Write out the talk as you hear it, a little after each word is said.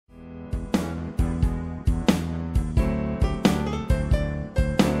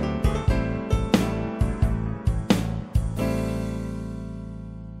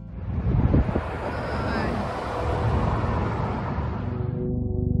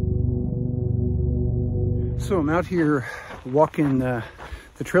So I'm out here walking the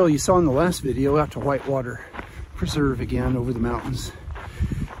trail you saw in the last video out to Whitewater Preserve again over the mountains.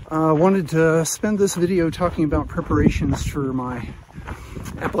 I wanted to spend this video talking about preparations for my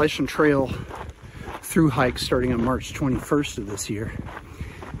Appalachian Trail through hike starting on March 21st of this year.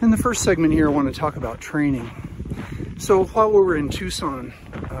 In the first segment here, I want to talk about training. So while we were in Tucson,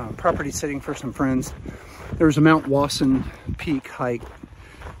 property setting for some friends, there was a Mount Wasson Peak hike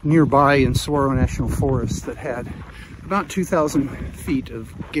nearby in Saguaro National Forest that had about 2,000 feet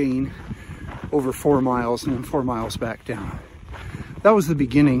of gain over 4 miles and then 4 miles back down. That was the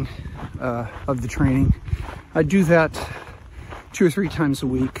beginning of the training. I do that 2 or 3 times a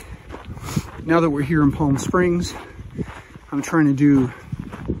week. Now that we're here in Palm Springs, I'm trying to do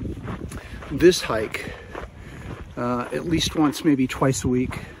this hike at least once, maybe twice a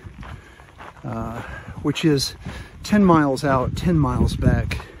week, which is 10 miles out, 10 miles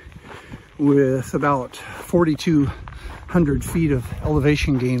back, with about 4,200 feet of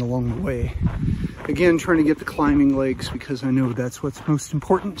elevation gain along the way. Again, trying to get the climbing legs because I know that's what's most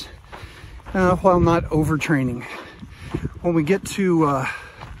important, while not overtraining. When we get to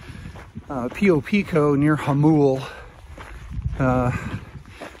Pio Pico near Jamul,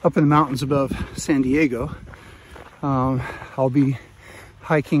 up in the mountains above San Diego, I'll be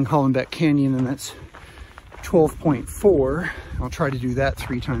hiking Hollenbeck Canyon, and that's 12.4. I'll try to do that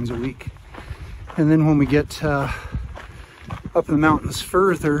 3 times a week. And then when we get up in the mountains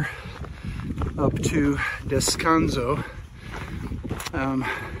further, up to Descanso,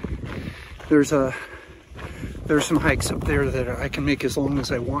 there's some hikes up there that I can make as long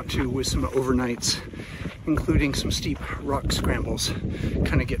as I want to with some overnights, including some steep rock scrambles,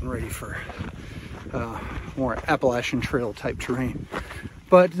 kind of getting ready for more Appalachian Trail type terrain.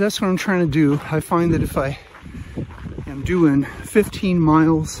 But that's what I'm trying to do. I find that if I am doing 15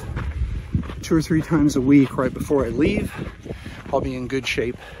 miles 2 or 3 times a week right before I leave, I'll be in good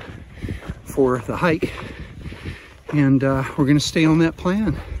shape for the hike. And we're going to stay on that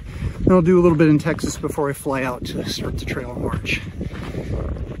plan. And I'll do a little bit in Texas before I fly out to start the trail in March.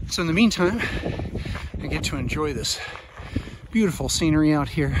 So in the meantime, I get to enjoy this beautiful scenery out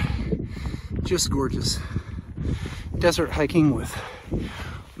here. Just gorgeous. Desert hiking with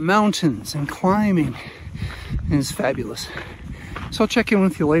mountains and climbing, and it's fabulous. So I'll check in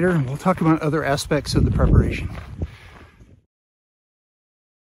with you later and we'll talk about other aspects of the preparation.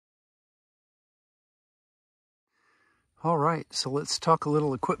 All right, so let's talk a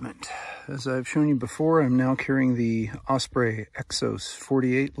little equipment. As I've shown you before, I'm now carrying the Osprey Exos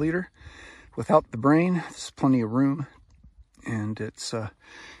 48 liter without the brain. There's plenty of room, and it's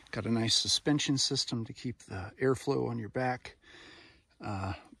got a nice suspension system to keep the airflow on your back.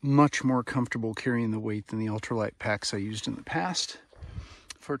 Much more comfortable carrying the weight than the ultralight packs I used in the past.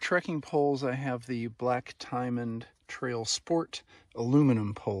 For trekking poles, I have the Black Diamond Trail Sport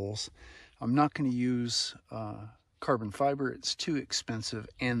aluminum poles. I'm not going to use carbon fiber. It's too expensive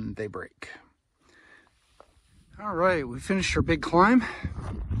and they break. All right, we finished our big climb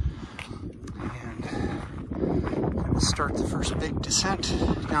and I'm going to start the first big descent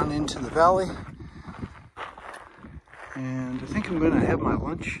down into the valley. And I think I'm going to have my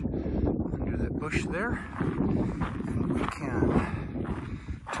lunch under that bush there, and we can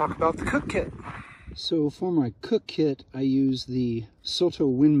talk about the cook kit. So for my cook kit, I use the Soto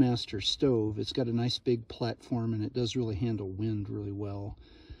Windmaster stove. It's got a nice big platform, and it does really handle wind really well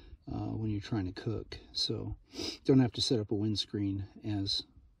when you're trying to cook. So don't have to set up a windscreen as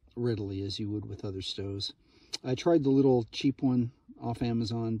readily as you would with other stoves. I tried the little cheap one off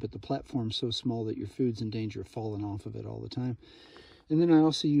Amazon, but the platform's so small that your food's in danger of falling off of it all the time. And then I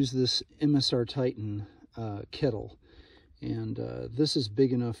also use this MSR Titan kettle. And this is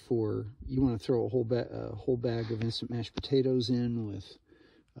big enough for, you want to throw a whole bag of instant mashed potatoes in with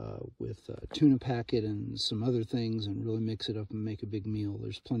tuna packet and some other things, and really mix it up and make a big meal.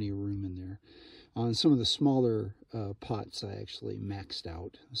 There's plenty of room in there. On some of the smaller pots, I actually maxed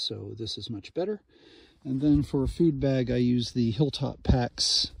out, so this is much better. And then for a food bag, I use the Hilltop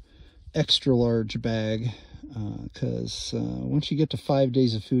Packs extra large bag, because once you get to 5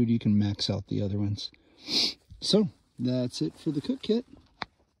 days of food, you can max out the other ones. So that's it for the cook kit.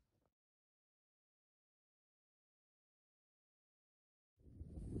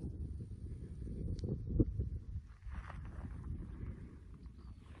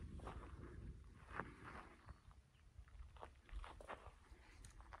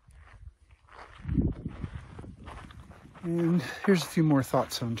 And here's a few more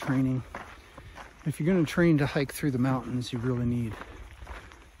thoughts on training. If you're going to train to hike through the mountains, you really need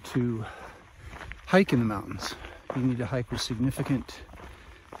to hike in the mountains. You need to hike with significant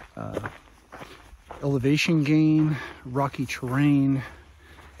elevation gain, rocky terrain,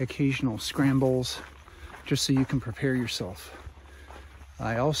 occasional scrambles, just so you can prepare yourself.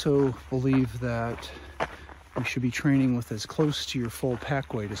 I also believe that you should be training with as close to your full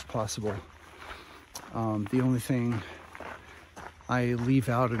pack weight as possible. The only thing I leave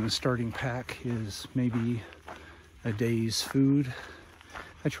out in the starting pack is maybe a day's food.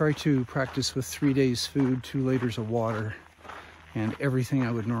 I try to practice with 3 days food, 2 liters of water, and everything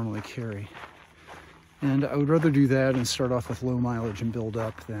I would normally carry. And I would rather do that and start off with low mileage and build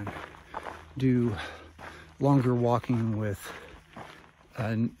up than do longer walking with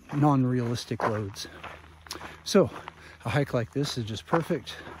non-realistic loads. So a hike like this is just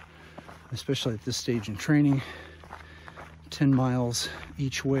perfect, especially at this stage in training. 10 miles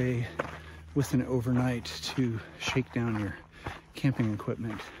each way with an overnight to shake down your camping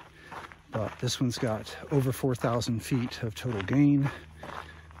equipment. But this one's got over 4,000 feet of total gain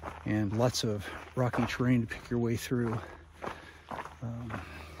and lots of rocky terrain to pick your way through.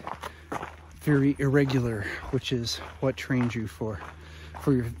 Very irregular, which is what trains you for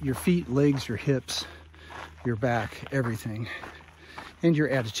your feet, legs, your hips, your back, everything, and your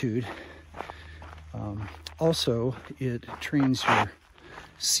attitude. Also, it trains your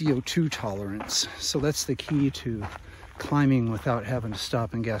CO2 tolerance. So that's the key to climbing without having to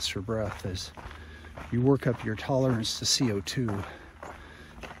stop and gasp for breath, is you work up your tolerance to CO2,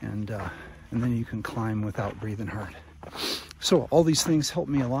 and then you can climb without breathing hard. So all these things help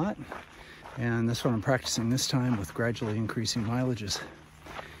me a lot, and that's what I'm practicing this time with gradually increasing mileages.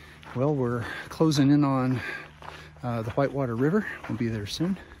 Well, we're closing in on the Whitewater River. We'll be there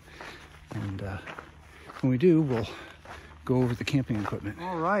soon, and when we do, we'll go over the camping equipment.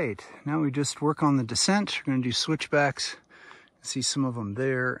 All right, now we just work on the descent. We're going to do switchbacks. See some of them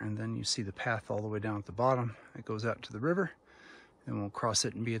there, and then you see the path all the way down at the bottom. It goes out to the river, and we'll cross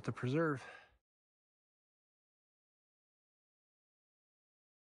it and be at the preserve.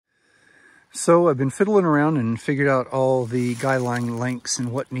 So I've been fiddling around and figured out all the guy line lengths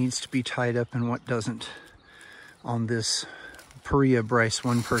and what needs to be tied up and what doesn't on this Perea Bryce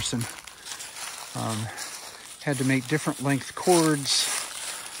one person. Had to make different length cords.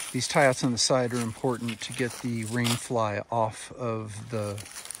 These tie-outs on the side are important to get the rain fly off of the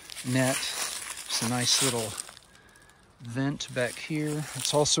net. It's a nice little vent back here.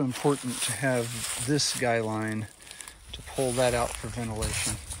 It's also important to have this guy line to pull that out for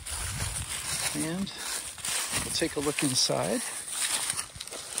ventilation. And we'll take a look inside.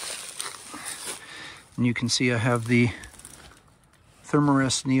 And you can see I have the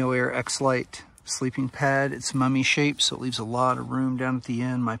Thermarest Neo Air X-Lite sleeping pad. It's mummy shaped, so it leaves a lot of room down at the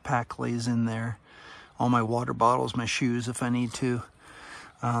end. My pack lays in there. All my water bottles, my shoes if I need to.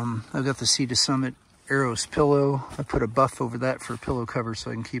 I've got the Sea to Summit Aeros pillow. I put a buff over that for a pillow cover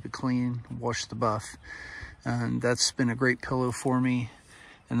so I can keep it clean, wash the buff. And that's been a great pillow for me.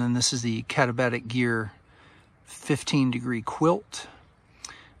 And then this is the Katabatic Gear 15-degree quilt.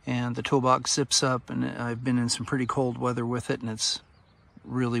 And the toe box zips up, and I've been in some pretty cold weather with it, and it's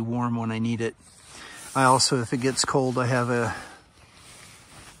really warm when I need it. I also, if it gets cold, I have a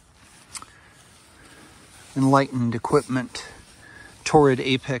Enlightened Equipment Torrid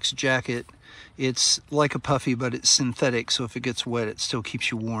Apex jacket. It's like a puffy, but it's synthetic, so if it gets wet, it still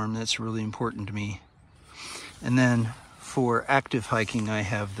keeps you warm. That's really important to me. And then for active hiking, I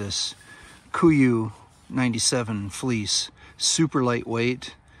have this Kuyu 97 fleece. Super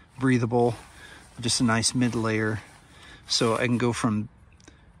lightweight, breathable, just a nice mid layer. So I can go from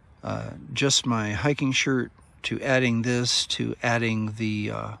just my hiking shirt to adding this, to adding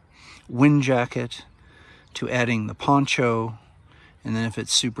the wind jacket, to adding the poncho, and then if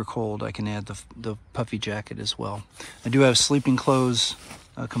it's super cold, I can add the puffy jacket as well. I do have sleeping clothes,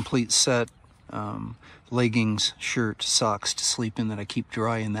 a complete set, leggings, shirt, socks to sleep in that I keep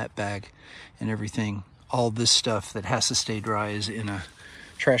dry in that bag, and everything. All this stuff that has to stay dry is in a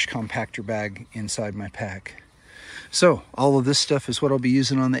trash compactor bag inside my pack. So all of this stuff is what I'll be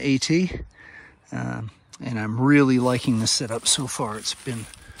using on the AT, and I'm really liking the setup so far. It's been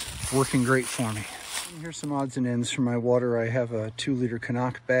working great for me. And here's some odds and ends for my water. I have a 2-liter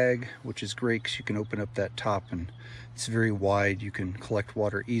Canuck bag, which is great because you can open up that top and it's very wide. You can collect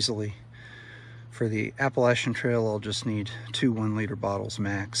water easily. For the Appalachian Trail, I'll just need 2 1-liter bottles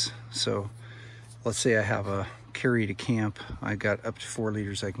max. So let's say I have a carry to camp. I got up to 4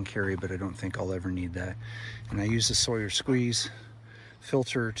 liters I can carry, but I don't think I'll ever need that. And I use the Sawyer Squeeze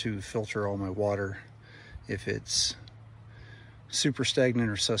filter to filter all my water. If it's super stagnant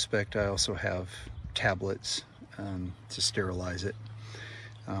or suspect, I also have tablets to sterilize it.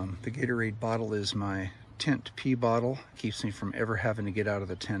 The Gatorade bottle is my tent to pee bottle. Keeps me from ever having to get out of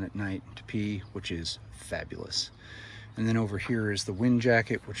the tent at night to pee, which is fabulous. And then over here is the wind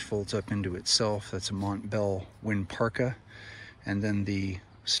jacket, which folds up into itself. That's a Montbell wind parka. And then the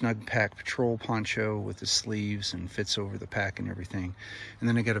Snug Pack patrol poncho with the sleeves and fits over the pack and everything. And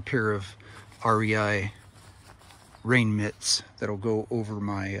then I got a pair of REI rain mitts that'll go over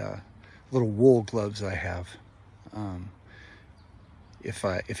my little wool gloves I have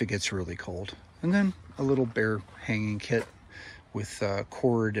if it gets really cold. And then a little bear hanging kit with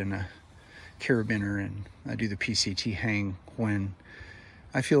cord and a carabiner, and I do the PCT hang when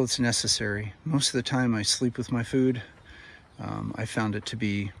I feel it's necessary. Most of the time I sleep with my food. I found it to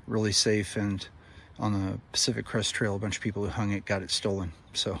be really safe, and on the Pacific Crest Trail, a bunch of people who hung it got it stolen,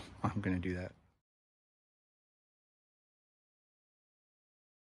 so I'm going to do that.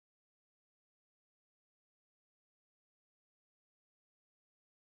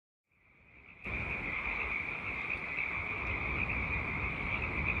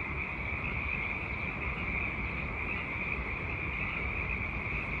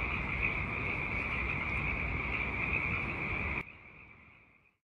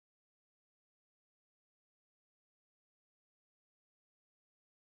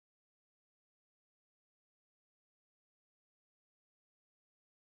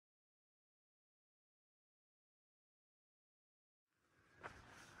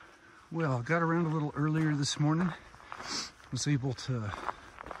 Well, I got around a little earlier this morning. Was able to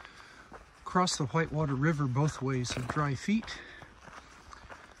cross the Whitewater River both ways with dry feet.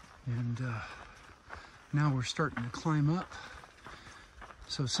 And now we're starting to climb up.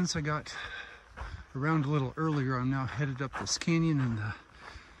 So since I got around a little earlier, I'm now headed up this canyon and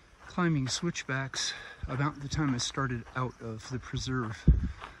climbing switchbacks about the time I started out of the preserve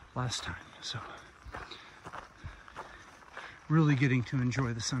last time. So really getting to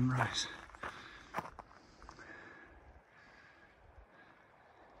enjoy the sunrise.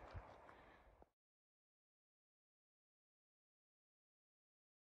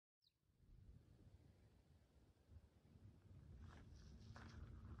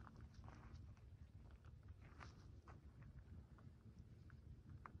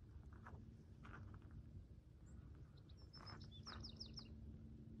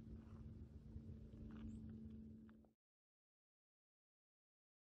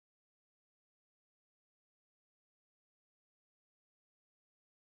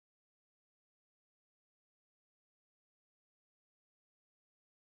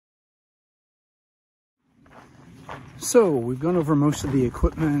 So we've gone over most of the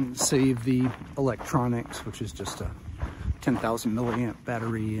equipment, save the electronics, which is just a 10,000 milliamp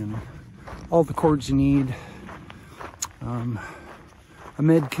battery and all the cords you need. A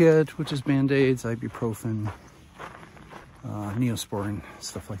med kit, which is Band-Aids, ibuprofen, Neosporin,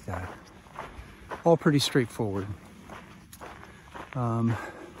 stuff like that. All pretty straightforward.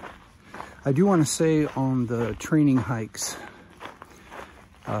 I do want to say on the training hikes,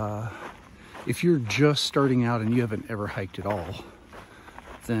 if you're just starting out and you haven't ever hiked at all,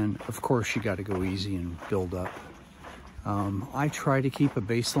 then of course you got to go easy and build up. I try to keep a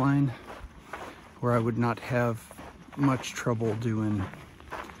baseline where I would not have much trouble doing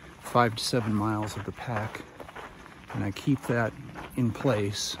 5 to 7 miles of the pack, and I keep that in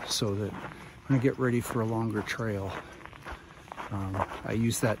place so that when I get ready for a longer trail, I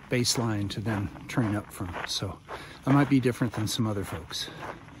use that baseline to then train up from. So I might be different than some other folks.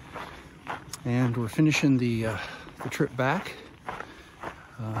 And we're finishing the trip back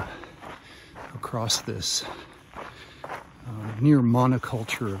across this near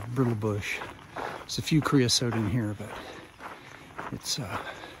monoculture of brittle bush. There's a few creosote in here, but it's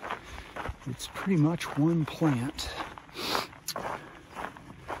pretty much one plant.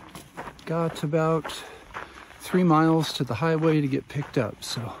 Got about 3 miles to the highway to get picked up.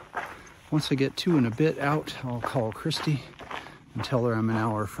 So once I get 2 and a bit out, I'll call Christy and tell her I'm an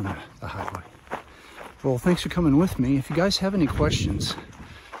hour from the highway. Well, thanks for coming with me. If you guys have any questions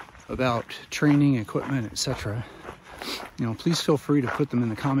about training, equipment, etc., please feel free to put them in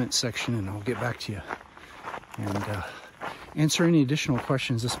the comments section and I'll get back to you and answer any additional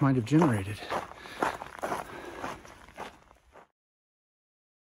questions this might have generated.